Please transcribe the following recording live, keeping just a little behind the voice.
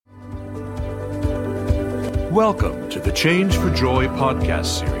Welcome to the Change for Joy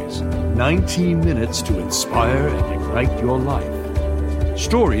podcast series, 19 minutes to inspire and ignite your life.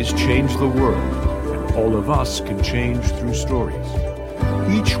 Stories change the world, and all of us can change through stories.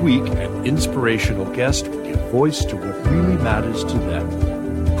 Each week, an inspirational guest will give voice to what really matters to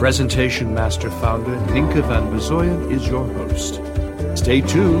them. Presentation Master Founder Nienke van Bezooyen is your host. Stay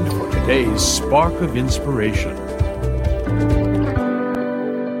tuned for today's Spark of Inspiration.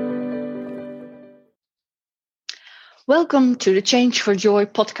 Welcome to the Change for Joy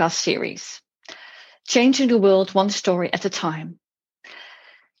podcast series, changing the world one story at a time.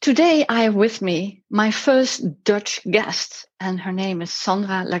 Today I have with me my first Dutch guest, and her name is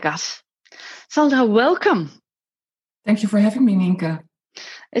Sandra Lagasse. Sandra, welcome. Thank you for having me, Nienke.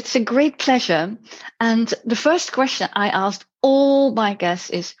 It's a great pleasure. And the first question I asked all my guests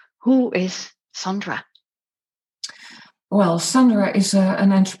is, who is Sandra? Well, Sandra is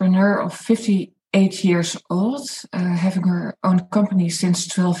an entrepreneur of 58 years old, having her own company since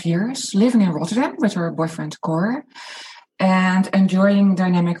 12 years, living in Rotterdam with her boyfriend Cor, and enjoying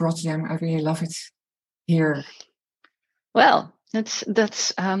dynamic Rotterdam. I really love it here. Well, that's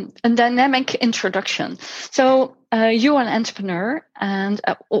a dynamic introduction. So you are an entrepreneur, and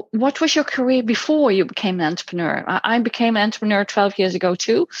what was your career before you became an entrepreneur? I became an entrepreneur 12 years ago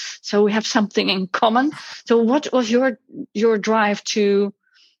too, so we have something in common. So what was your drive to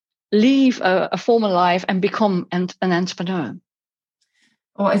leave a formal life and become an entrepreneur?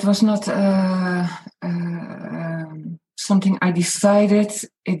 Well, it was not something I decided.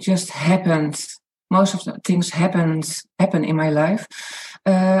 It just happened. Most of the things happen in my life.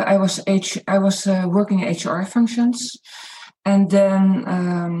 I was working in HR functions, and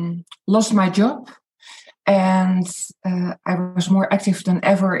then lost my job, and I was more active than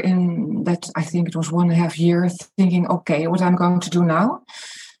ever in that. I think it was 1.5 years, thinking, okay, what I'm going to do now.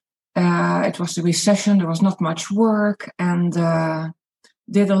 It was the recession. There was not much work, and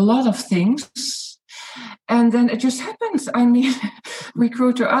did a lot of things. And then it just happened. I mean,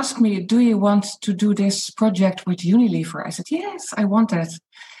 recruiter asked me, do you want to do this project with Unilever? I said, yes, I want that.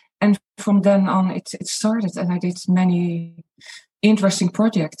 And from then on, it started, and I did many interesting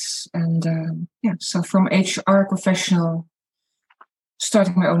projects. And so from HR professional,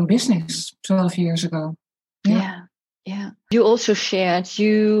 starting my own business 12 years ago. Yeah. You also shared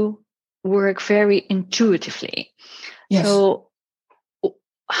you work very intuitively. Yes. So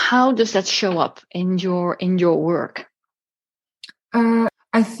how does that show up in your work?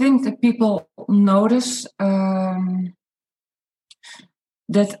 I think that people notice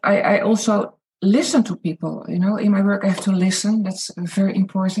that I also listen to people. You know, in my work I have to listen. That's very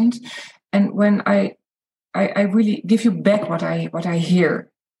important. And when I really give you back what I hear,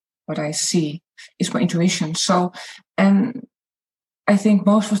 what I see is my intuition. So, and I think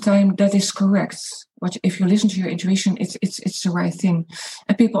most of the time that is correct. But if you listen to your intuition, it's the right thing.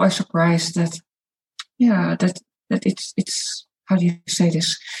 And people are surprised that it's how do you say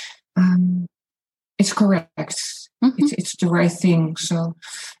this? It's correct. Mm-hmm. It's the right thing. So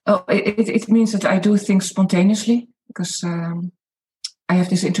it means that I do things spontaneously because I have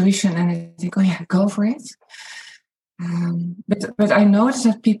this intuition and I think, oh yeah, go for it. But I notice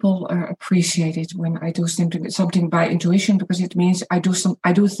that people appreciate it when I do something by intuition, because it means I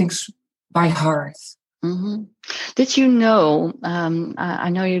do things by heart. Mm-hmm. Did you know? I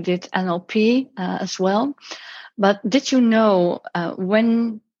know you did NLP as well, but did you know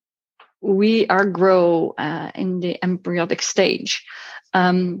when we grow in the embryonic stage,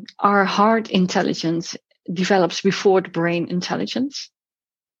 our heart intelligence develops before the brain intelligence?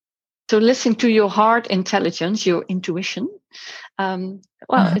 So listening to your heart intelligence, your intuition,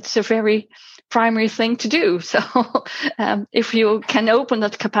 it's a very primary thing to do. So if you can open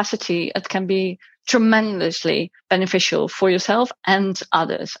that capacity, it can be tremendously beneficial for yourself and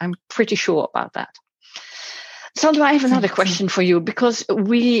others. I'm pretty sure about that. Sandra, I have another question for you, because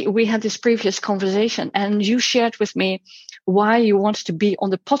we had this previous conversation and you shared with me why you wanted to be on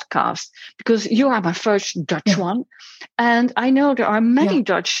the podcast, because you are my first Dutch one. And I know there are many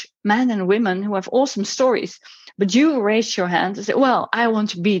Dutch men and women who have awesome stories, but you raised your hand and said, well, I want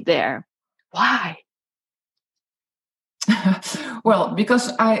to be there. Why? Well,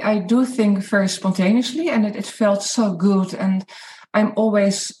 because I do think very spontaneously, and it felt so good. And I'm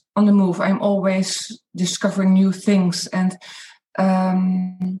always on the move. I'm always discovering new things. And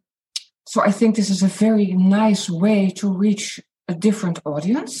so I think this is a very nice way to reach a different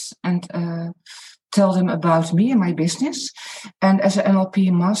audience and tell them about me and my business. And as an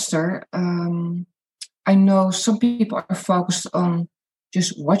NLP master, I know some people are focused on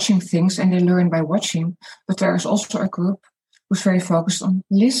just watching things and they learn by watching, but there is also a group who's very focused on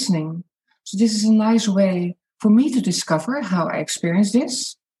listening. So this is a nice way for me to discover how I experience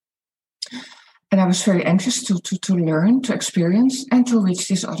this. And I was very anxious to learn, to experience, and to reach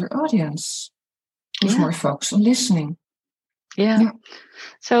this other audience who's more focused on listening. Yeah.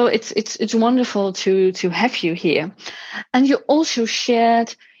 So it's wonderful to have you here. And you also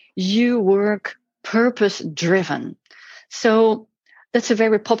shared you work purpose-driven. So that's a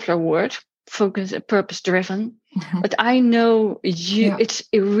very popular word, purpose-driven. Mm-hmm. But I know it's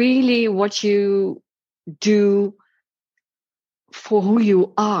really what you do for who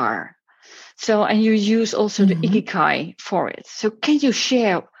you are. So, and you use also the Ikigai for it. So can you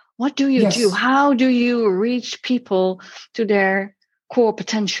share, what do you do? How do you reach people to their core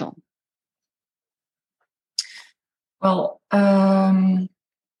potential? Well,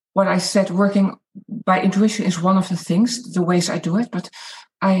 what I said, working by intuition is one of the things, the ways I do it. But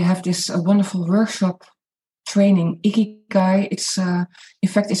I have this wonderful workshop training, Ikigai. It's, in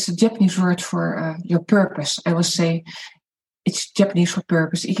fact, it's a Japanese word for your purpose. I will say it's Japanese for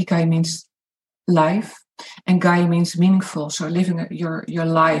purpose. Ikigai means life, and Gai means meaningful. So living your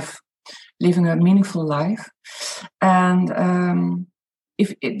life, living a meaningful life. And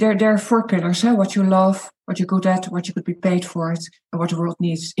if there are 4 pillars, what you love, what you're good at, what you could be paid for it, and what the world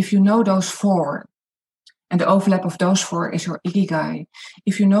needs. If you know those 4, and the overlap of those 4 is your Ikigai.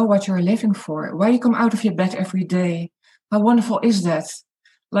 If you know what you're living for, why you come out of your bed every day, how wonderful is that?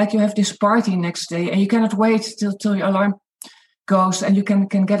 Like you have this party next day, and you cannot wait till your alarm goes, and you can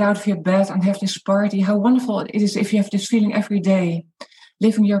get out of your bed and have this party. How wonderful it is if you have this feeling every day,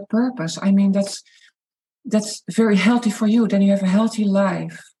 living your purpose. I mean, that's very healthy for you. Then you have a healthy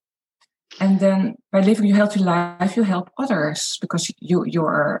life. And then by living your healthy life, you help others because you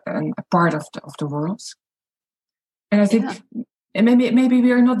are a part of the world. And I think maybe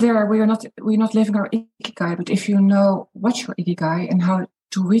we are not there. We're not living our Ikigai. But if you know what's your Ikigai and how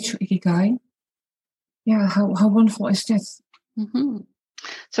to reach your Ikigai, how wonderful is that? Mm-hmm.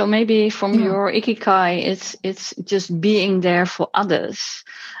 So maybe from your Ikigai, it's just being there for others,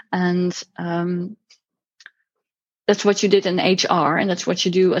 and that's what you did in HR, and that's what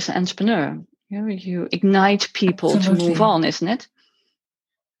you do as an entrepreneur. You ignite people to move on, isn't it?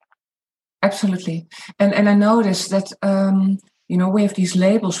 Absolutely. And I noticed that we have these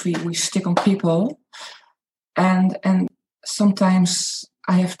labels we stick on people, and sometimes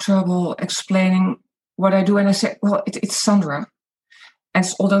I have trouble explaining what I do, and I say, well, it's Sandra. And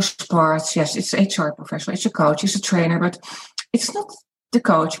it's all those parts. Yes, it's an HR professional, it's a coach, it's a trainer, but it's not the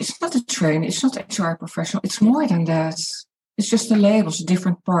coach, it's not the trainer, it's not HR professional. It's more than that. It's just the labels,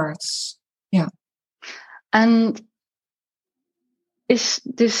 different parts. Yeah. And has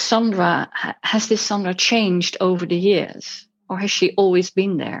this Sandra changed over the years, or has she always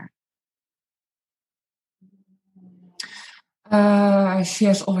been there? She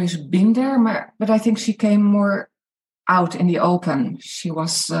has always been there, but I think she came more out in the open. She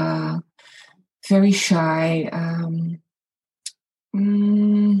was very shy.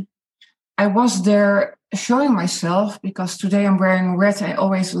 I was there showing myself because today I'm wearing red. I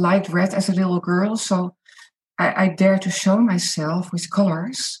always liked red as a little girl, so I dare to show myself with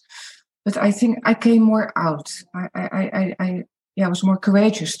colors. But I think I came more out. I was more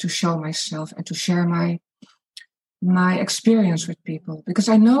courageous to show myself and to share my experience with people, because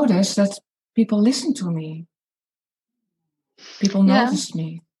I noticed that people listened to me. People noticed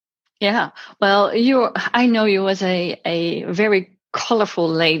me. Yeah. Well, I know you as a very colorful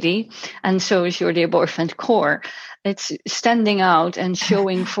lady, and so is your dear boyfriend Cor. It's standing out and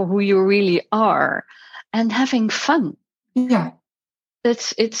showing for who you really are and having fun. Yeah.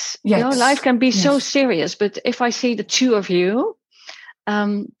 Life can be so serious, but if I see the two of you,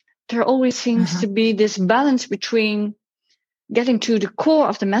 there always seems to be this balance between getting to the core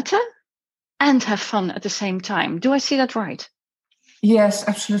of the matter and have fun at the same time. Do I see that right? Yes,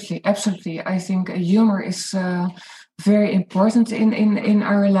 absolutely. Absolutely. I think humor is very important in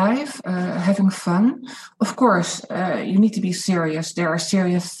our life, having fun. Of course, you need to be serious. There are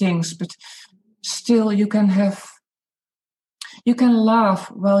serious things, but still you can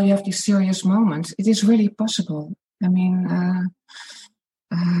laugh while you have these serious moments. It is really possible. I mean,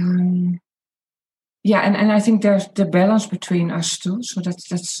 and I think there's the balance between us two. So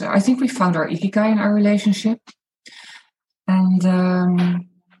that's. I think we found our Ikigai in our relationship, and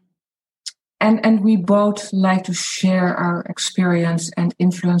we both like to share our experience and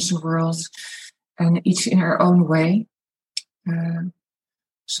influence the world, and each in our own way.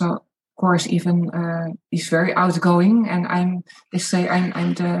 So, of course, even he's very outgoing, and I'm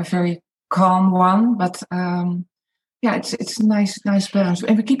the very calm one, but it's a nice balance,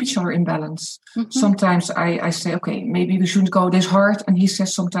 and we keep each other in balance. Mm-hmm. Sometimes I say, okay, maybe we shouldn't go this hard, and he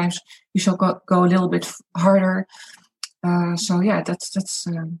says sometimes we shall go a little bit harder. So yeah, that's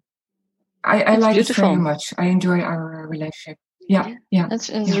I like beautiful. It very much. I enjoy our relationship. Yeah. That's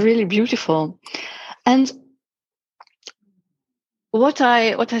really beautiful. And what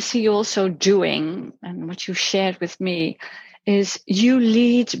I see you also doing, and what you shared with me, is you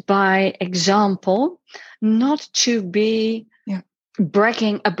lead by example, not to be a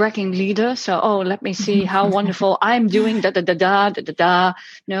bragging leader. So, let me see how wonderful I'm doing. Da.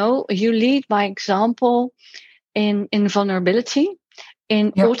 No, you lead by example in vulnerability,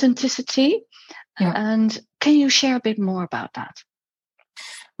 in authenticity. Yeah. And can you share a bit more about that?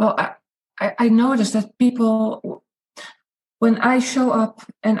 Well, I noticed that people, when I show up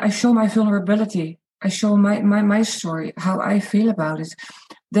and I show my vulnerability, I show my story, how I feel about it,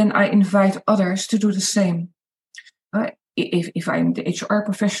 then I invite others to do the same. If I'm the HR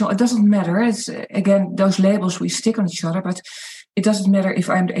professional, it doesn't matter. It's, again, those labels we stick on each other, but it doesn't matter if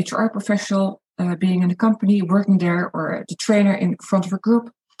I'm the HR professional, being in a company, working there, or the trainer in front of a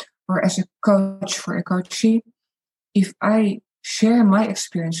group, or as a coach for a coachee. If I share my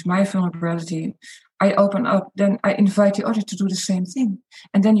experience, my vulnerability, I open up, then I invite the other to do the same thing.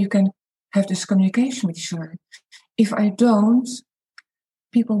 And then you can have this communication with each other. If I don't,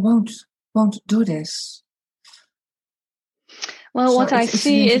 people won't do this. Well, so what I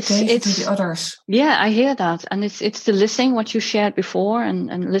see is it's to the others. Yeah, I hear that, and it's the listening, what you shared before,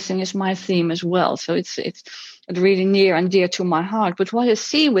 and listening is my theme as well. So it's really near and dear to my heart. But what I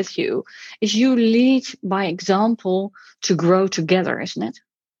see with you is you lead by example to grow together, isn't it?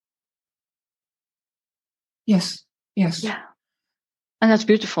 Yes. Yeah. And that's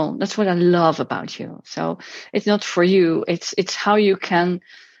beautiful. That's what I love about you. So it's not for you. It's how you can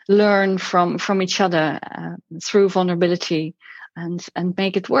learn from each other through vulnerability and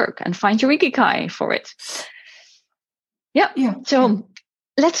make it work and find your ikigai for it. Yeah. So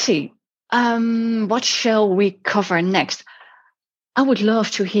let's see. What shall we cover next? I would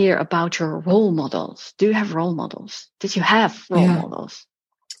love to hear about your role models. Do you have role models? Did you have role models?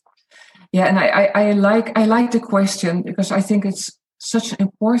 Yeah, and I like the question, because I think it's such an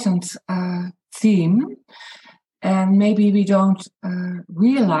important theme, and maybe we don't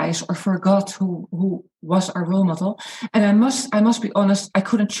realize or forgot who was our role model. And I must be honest, I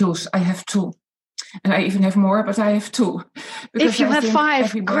couldn't choose. I have two, and I even have more, but I have two. If you have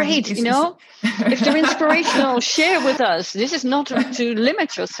five, great. If they're inspirational, share with us. This is not to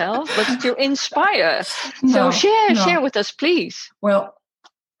limit yourself, but to inspire. So share with us, please. Well,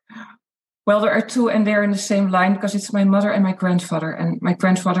 there are two, and they're in the same line, because it's my mother and my grandfather. And my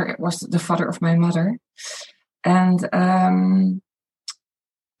grandfather was the father of my mother. And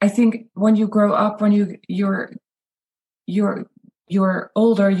I think when you grow up, when you're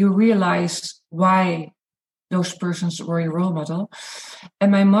older, you realize why those persons were your role model.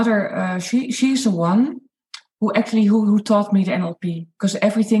 And my mother, she's the one who taught me the NLP, because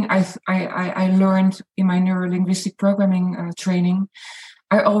everything I learned in my neuro-linguistic programming training,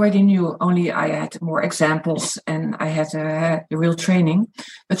 I already knew, only I had more examples and I had the real training.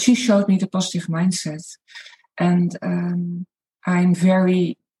 But she showed me the positive mindset. And I'm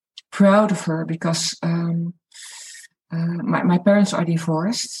very proud of her, because my parents are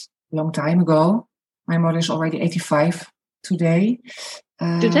divorced a long time ago. My mother is already 85 today.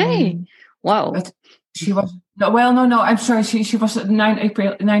 Today? Wow. But she was... No, I'm sorry. She was 9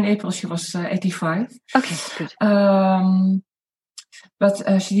 April, she was 85. Okay, good.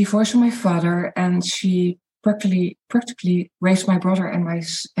 But she divorced from my father, and she practically raised my brother and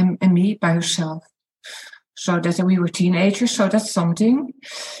me by herself. So that we were teenagers, so that's something.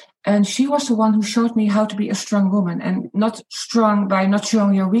 And she was the one who showed me how to be a strong woman, and not strong by not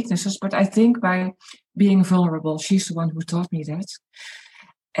showing your weaknesses, but I think by being vulnerable. She's the one who taught me that.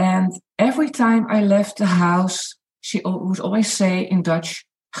 And every time I left the house, she would always say in Dutch,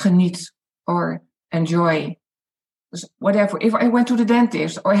 geniet, or enjoy. Whatever, if I went to the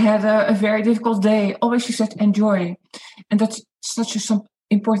dentist or had a very difficult day, always she said enjoy. And that's such some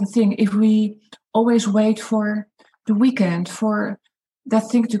important thing. If we always wait for the weekend, for that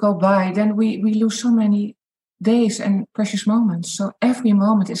thing to go by, then we lose so many days and precious moments. So every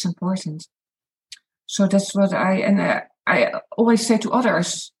moment is important. So that's what I always say to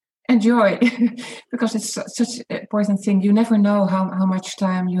others, enjoy, because it's such an important thing. You never know how much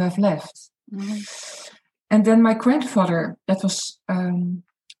time you have left. Mm-hmm. And then my grandfather, that was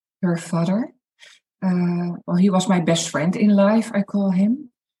her father. He was my best friend in life, I call him.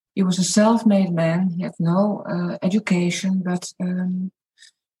 He was a self-made man. He had no education, but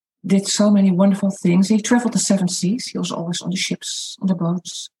did so many wonderful things. He traveled the 7 seas. He was always on the ships, on the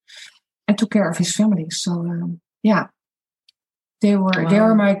boats, and took care of his family. So, they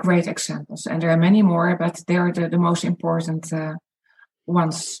were my great examples. And there are many more, but they are the most important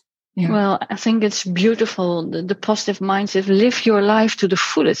ones. Yeah. Well, I think it's beautiful, the positive mindset. Live your life to the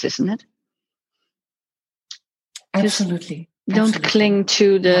fullest, isn't it? Absolutely. Don't cling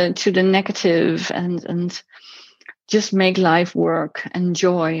to the negative and just make life work,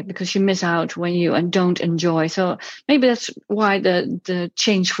 enjoy, because you miss out when you don't enjoy. So maybe that's why the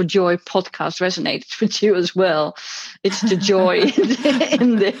Change for Joy podcast resonated with you as well. It's the joy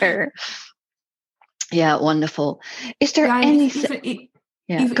in there. Yeah, wonderful. Is there anything?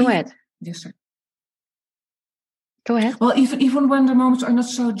 Go ahead. Yes, sir. Go ahead. Well, even when the moments are not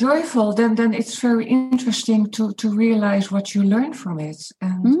so joyful, then it's very interesting to realize what you learn from it.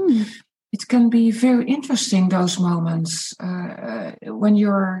 And it can be very interesting, those moments. When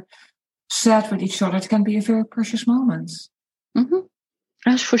you're sad with each other, it can be a very precious moment. Mm-hmm.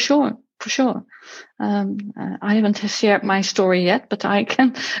 That's for sure. For sure. I haven't shared my story yet, but I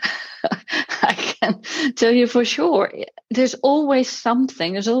can tell you for sure. There's always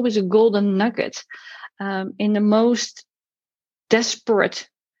something. There's always a golden nugget in the most desperate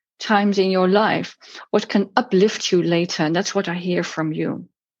times in your life, what can uplift you later. And that's what I hear from you.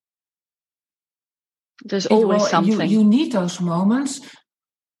 There's always something. You need those moments.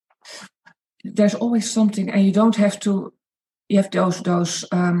 There's always something, and you don't have to. You have those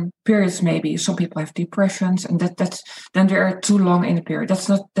periods. Maybe some people have depressions, and then they are too long in a period. That's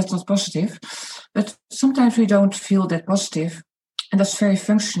not positive. But sometimes we don't feel that positive, and that's very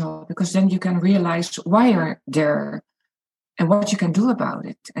functional, because then you can realize why you're there and what you can do about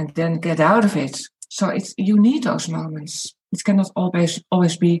it, and then get out of it. So you need those moments. It cannot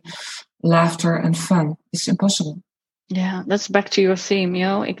always be laughter and fun. It's impossible. Yeah, that's back to your theme,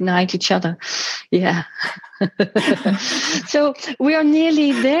 ignite each other. Yeah. So we are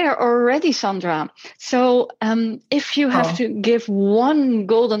nearly there already, Sandra. So if you have to give one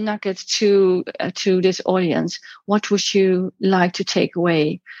golden nugget to this audience, what would you like to take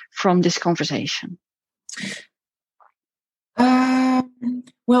away from this conversation?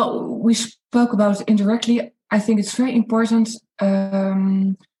 Well, we spoke about it indirectly. I think it's very important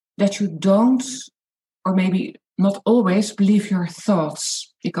that you don't, or maybe not always, believe your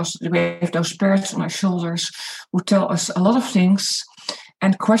thoughts, because we have those parrots on our shoulders who tell us a lot of things,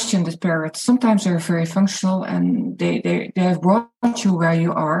 and question the parrots. Sometimes they're very functional, and they have brought you where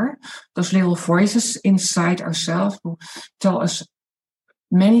you are. Those little voices inside ourselves who tell us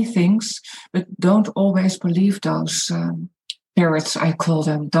many things, but don't always believe those parrots, I call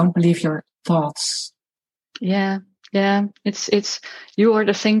them. Don't believe your thoughts. Yeah. It's you are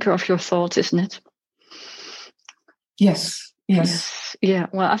the thinker of your thoughts, isn't it? Yes. Yeah.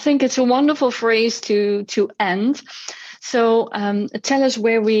 Well, I think it's a wonderful phrase to end. So tell us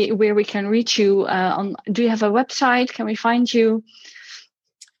where we can reach you. Do you have a website? Can we find you?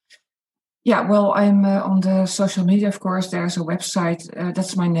 Yeah, well, I'm on the social media, of course. There's a website.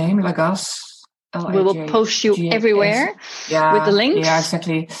 That's my name, Lagasse. We will post you everywhere with the links. Yeah,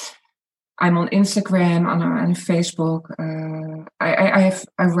 exactly. I'm on Instagram, on Facebook. I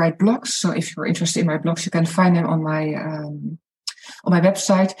write blogs, so if you're interested in my blogs, you can find them on my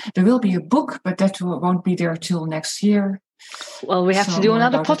website. There will be a book, but that won't be there till next year. Well, we have to do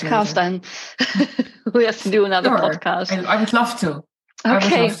another podcast then. We have to do another podcast. I would love to. Okay. I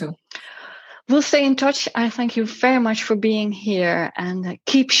would love to. We'll stay in touch. I thank you very much for being here, and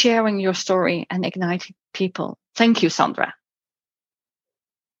keep sharing your story and igniting people. Thank you, Sandra.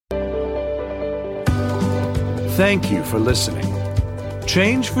 Thank you for listening.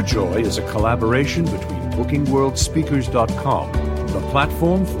 Change for Joy is a collaboration between bookingworldspeakers.com, the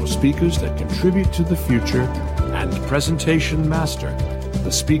platform for speakers that contribute to the future, and Presentation Master,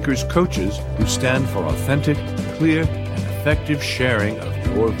 the speakers' coaches who stand for authentic, clear, and effective sharing of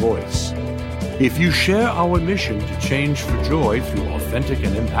your voice. If you share our mission to change for joy through authentic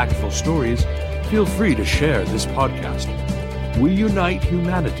and impactful stories, feel free to share this podcast. We unite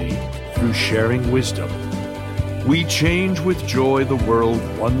humanity through sharing wisdom. We change with joy the world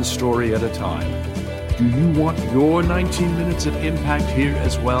one story at a time. Do you want your 19 minutes of impact here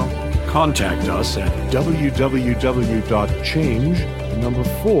as well? Contact us at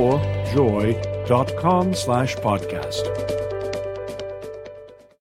www.change4joy.com/podcast.